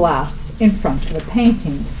broken glass in front of a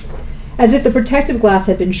painting, as if the protective glass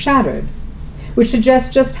had been shattered, which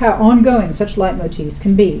suggests just how ongoing such leitmotifs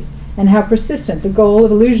can be, and how persistent the goal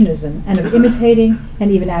of illusionism and of imitating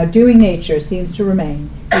and even outdoing nature seems to remain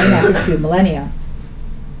even after 2 millennia.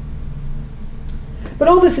 But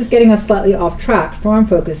all this is getting us slightly off track from our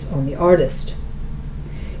focus on the artist.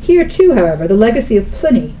 Here too, however, the legacy of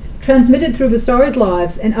Pliny, transmitted through Vasari's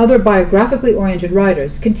lives and other biographically oriented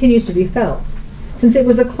writers, continues to be felt, since it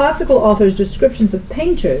was a classical author's descriptions of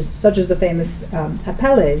painters, such as the famous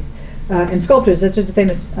Apelles, and sculptors such as the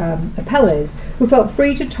famous Apelles, who felt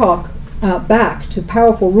free to talk back to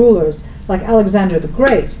powerful rulers like Alexander the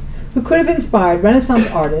Great, who could have inspired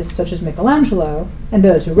Renaissance artists such as Michelangelo, and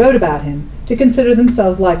those who wrote about him, to consider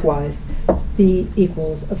themselves likewise the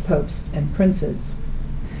equals of popes and princes.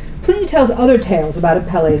 Pliny tells other tales about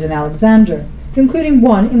Apelles and Alexander, including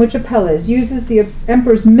one in which Apelles uses the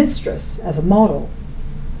emperor's mistress as a model.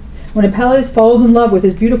 When Apelles falls in love with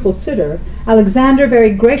his beautiful sitter, Alexander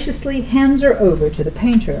very graciously hands her over to the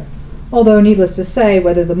painter, although needless to say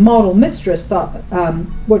whether the model mistress thought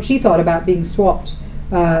what she thought about being swapped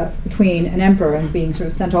between an emperor and being sort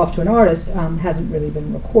of sent off to an artist hasn't really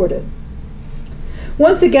been recorded.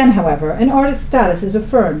 Once again, however, an artist's status is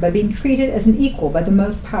affirmed by being treated as an equal by the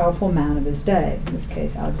most powerful man of his day, in this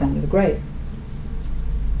case Alexander the Great.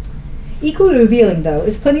 Equally revealing, though,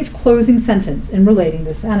 is Pliny's closing sentence in relating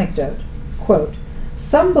this anecdote. Quote,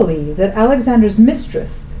 "Some believe that Alexander's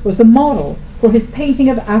mistress was the model for his painting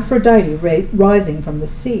of Aphrodite rising from the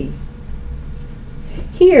sea."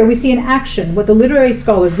 Here we see in action what the literary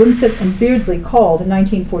scholars Wimsatt and Beardsley called in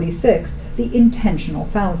 1946 the intentional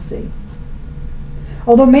fallacy.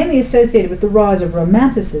 Although mainly associated with the rise of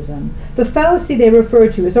Romanticism, the fallacy they refer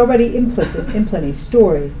to is already implicit in Pliny's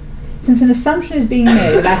story, since an assumption is being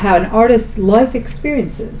made about how an artist's life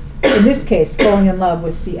experiences, in this case falling in love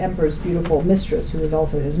with the emperor's beautiful mistress, who is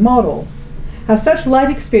also his model, how such life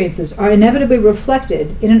experiences are inevitably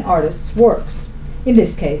reflected in an artist's works, in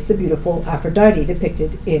this case the beautiful Aphrodite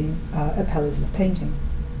depicted in Apelles' painting.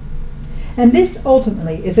 And this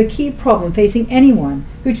ultimately is a key problem facing anyone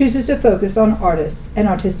who chooses to focus on artists and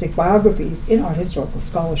artistic biographies in art historical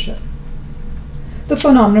scholarship. The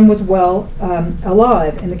phenomenon was well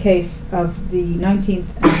alive in the case of the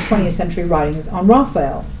 19th and 20th century writings on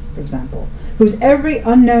Raphael, for example, whose every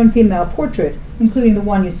unknown female portrait, including the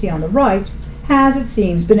one you see on the right, has, it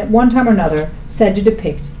seems, been at one time or another said to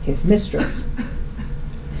depict his mistress.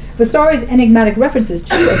 Vasari's enigmatic references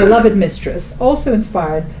to a beloved mistress also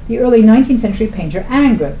inspired the early 19th century painter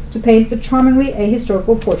Ingres to paint the charmingly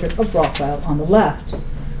ahistorical portrait of Raphael on the left,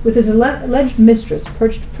 with his alleged mistress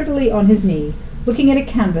perched prettily on his knee, looking at a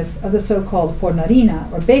canvas of the so-called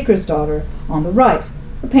Fornarina, or baker's daughter, on the right,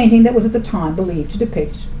 a painting that was at the time believed to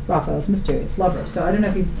depict Raphael's mysterious lover. So I don't know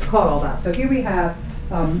if you caught all that. So here we have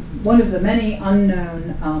one of the many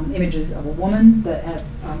unknown images of a woman that have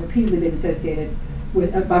repeatedly been associated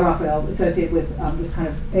with, by Raphael, associated with this kind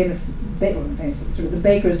of famous sort of the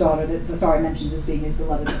baker's daughter that Vasari mentions as being his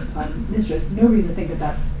beloved mistress. No reason to think that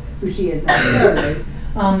that's who she is necessarily.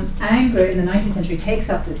 Ingres in the 19th century takes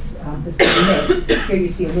up this myth. Here you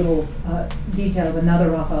see a little detail of another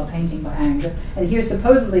Raphael painting by Ingres, and here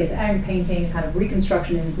supposedly is Ingres painting a kind of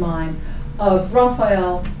reconstruction in his mind of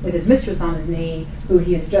Raphael with his mistress on his knee, who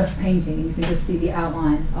he is just painting, and you can just see the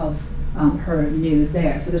outline of her nude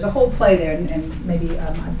there. So there's a whole play there, and maybe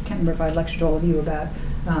I can't remember if I lectured all of you about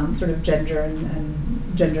sort of gender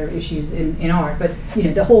and gender issues in art. But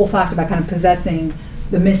the whole fact about kind of possessing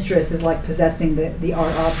the mistress is like possessing the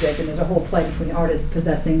art object, and there's a whole play between the artists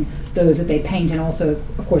possessing those that they paint, and also,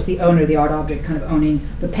 of course, the owner of the art object kind of owning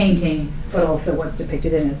the painting, but also what's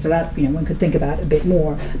depicted in it. So that one could think about a bit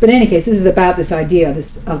more. But in any case, this is about this idea of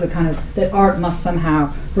the kind of that art must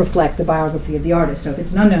somehow reflect the biography of the artist. So if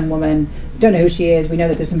it's an unknown woman, don't know who she is. We know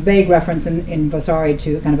that there's some vague reference in Vasari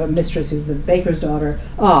to kind of a mistress who's the baker's daughter.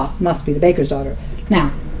 Must be the baker's daughter.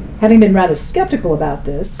 Now, having been rather skeptical about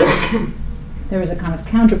this, there is a kind of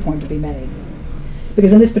counterpoint to be made.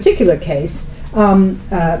 Because in this particular case,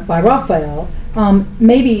 by Raphael,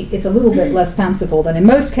 maybe it's a little bit less fanciful than in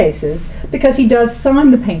most cases, because he does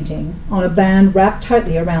sign the painting on a band wrapped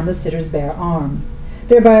tightly around the sitter's bare arm,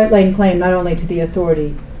 thereby laying claim not only to the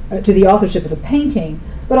authority, to the authorship of the painting,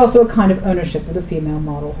 but also a kind of ownership of the female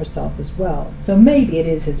model herself as well. So maybe it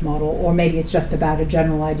is his model, or maybe it's just about a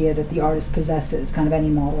general idea that the artist possesses, kind of any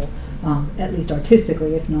model, at least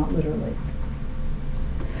artistically, if not literally.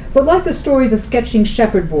 But like the stories of sketching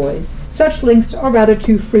shepherd boys, such links are rather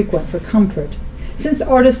too frequent for comfort, since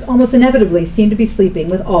artists almost inevitably seem to be sleeping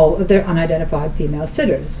with all of their unidentified female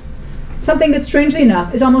sitters, something that, strangely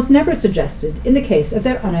enough, is almost never suggested in the case of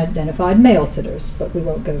their unidentified male sitters, but we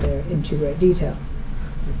won't go there in too great detail.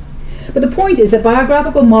 But the point is that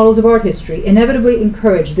biographical models of art history inevitably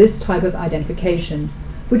encourage this type of identification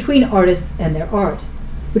between artists and their art,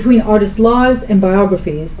 between artists' lives and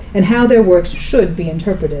biographies, and how their works should be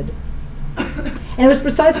interpreted. And it was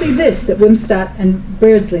precisely this that Wimstadt and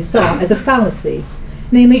Beardsley saw as a fallacy,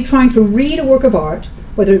 namely trying to read a work of art,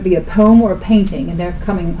 whether it be a poem or a painting, and they're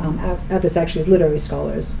coming at this actually as literary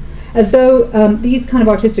scholars, as though these kind of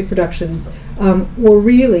artistic productions were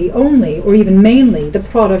really only, or even mainly, the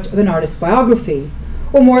product of an artist's biography,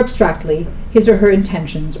 or more abstractly, his or her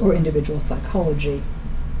intentions or individual psychology.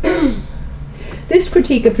 This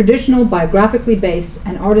critique of traditional biographically based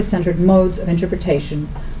and artist-centered modes of interpretation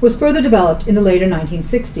was further developed in the later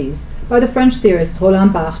 1960s by the French theorists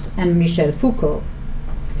Roland Barthes and Michel Foucault.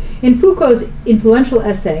 In Foucault's influential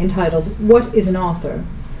essay entitled "What is an Author?",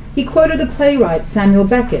 he quoted the playwright Samuel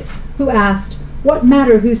Beckett, who asked, "What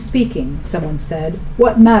matter who's speaking?" Someone said,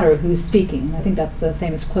 "What matter who's speaking?" I think that's the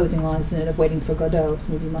famous closing lines in it of Waiting for Godot.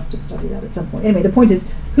 Some of you must have studied that at some point. Anyway, the point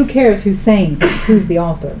is, who cares who's saying, who's the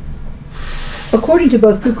author? According to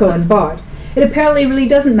both Foucault and Barthes, it apparently really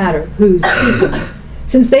doesn't matter who's speaking,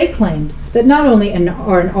 since they claimed that not only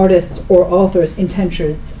are an artist's or author's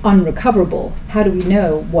intentions unrecoverable, how do we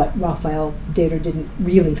know what Raphael did or didn't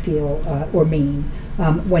really feel or mean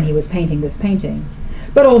when he was painting this painting,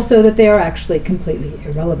 but also that they are actually completely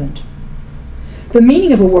irrelevant. The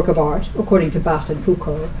meaning of a work of art, according to Barthes and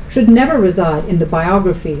Foucault, should never reside in the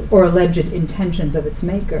biography or alleged intentions of its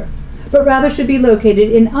maker, but rather should be located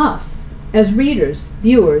in us, as readers,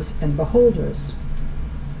 viewers, and beholders.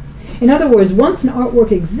 In other words, once an artwork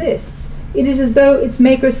exists, it is as though its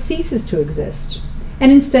maker ceases to exist, and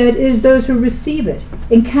instead it is those who receive it,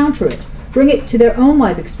 encounter it, bring it to their own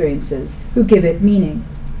life experiences, who give it meaning.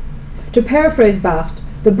 To paraphrase Barthes,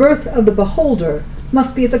 the birth of the beholder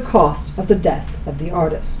must be at the cost of the death of the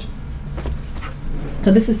artist.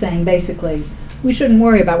 So this is saying, basically, we shouldn't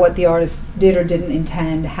worry about what the artist did or didn't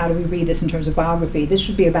intend. How do we read this in terms of biography? This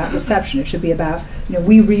should be about reception. It should be about,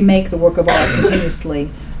 we remake the work of art continuously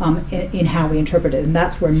in how we interpret it, and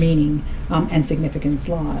that's where meaning and significance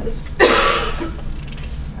lies.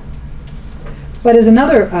 But as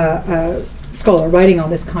another scholar writing on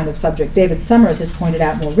this kind of subject, David Summers, has pointed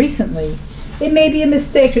out more recently, it may be a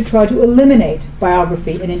mistake to try to eliminate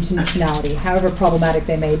biography and intentionality, however problematic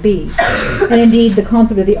they may be, and indeed the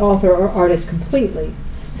concept of the author or artist completely,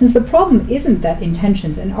 since the problem isn't that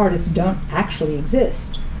intentions and artists don't actually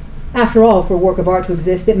exist. After all, for a work of art to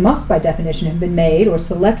exist, it must by definition have been made or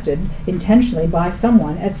selected intentionally by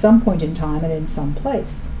someone at some point in time and in some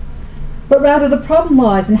place. But rather the problem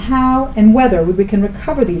lies in how and whether we can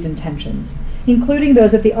recover these intentions, including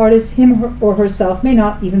those that the artist, him or herself, may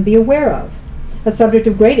not even be aware of, a subject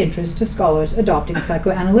of great interest to scholars adopting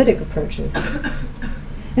psychoanalytic approaches.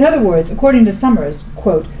 In other words, according to Summers,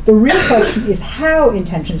 quote, "The real question is how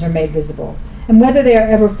intentions are made visible, and whether they are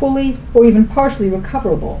ever fully or even partially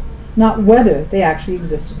recoverable, not whether they actually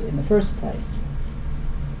existed in the first place."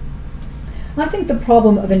 I think the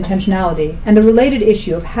problem of intentionality and the related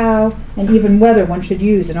issue of how and even whether one should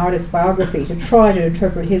use an artist's biography to try to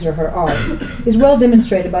interpret his or her art is well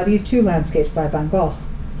demonstrated by these two landscapes by Van Gogh.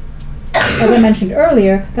 As I mentioned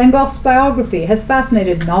earlier, Van Gogh's biography has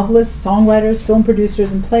fascinated novelists, songwriters, film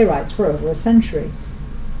producers, and playwrights for over a century.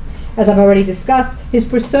 As I've already discussed, his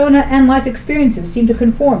persona and life experiences seem to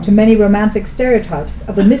conform to many romantic stereotypes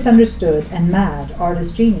of the misunderstood and mad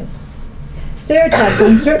artist genius. Stereotypes that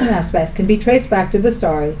in certain aspects can be traced back to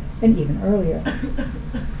Vasari and even earlier.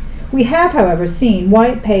 We have, however, seen why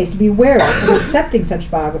it pays to be wary of accepting such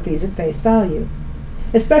biographies at face value,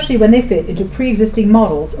 especially when they fit into pre-existing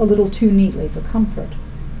models a little too neatly for comfort.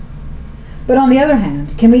 But on the other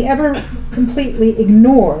hand, can we ever completely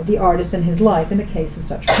ignore the artist and his life in the case of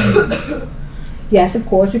such paintings? Yes, of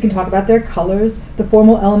course, we can talk about their colors, the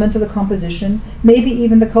formal elements of the composition, maybe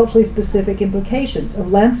even the culturally specific implications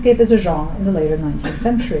of landscape as a genre in the later 19th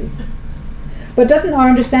century. But doesn't our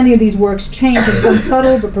understanding of these works change in some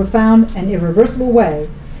subtle but profound and irreversible way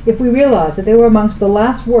if we realize that they were amongst the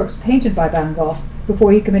last works painted by Van Gogh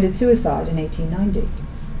before he committed suicide in 1890?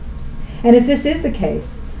 And if this is the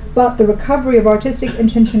case, but the recovery of artistic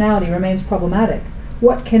intentionality remains problematic,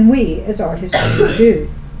 what can we, as art historians, do?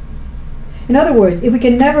 In other words, if we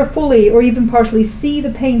can never fully or even partially see the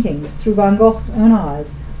paintings through Van Gogh's own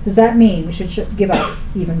eyes, does that mean we should give up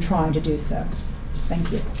even trying to do so?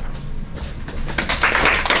 Thank you.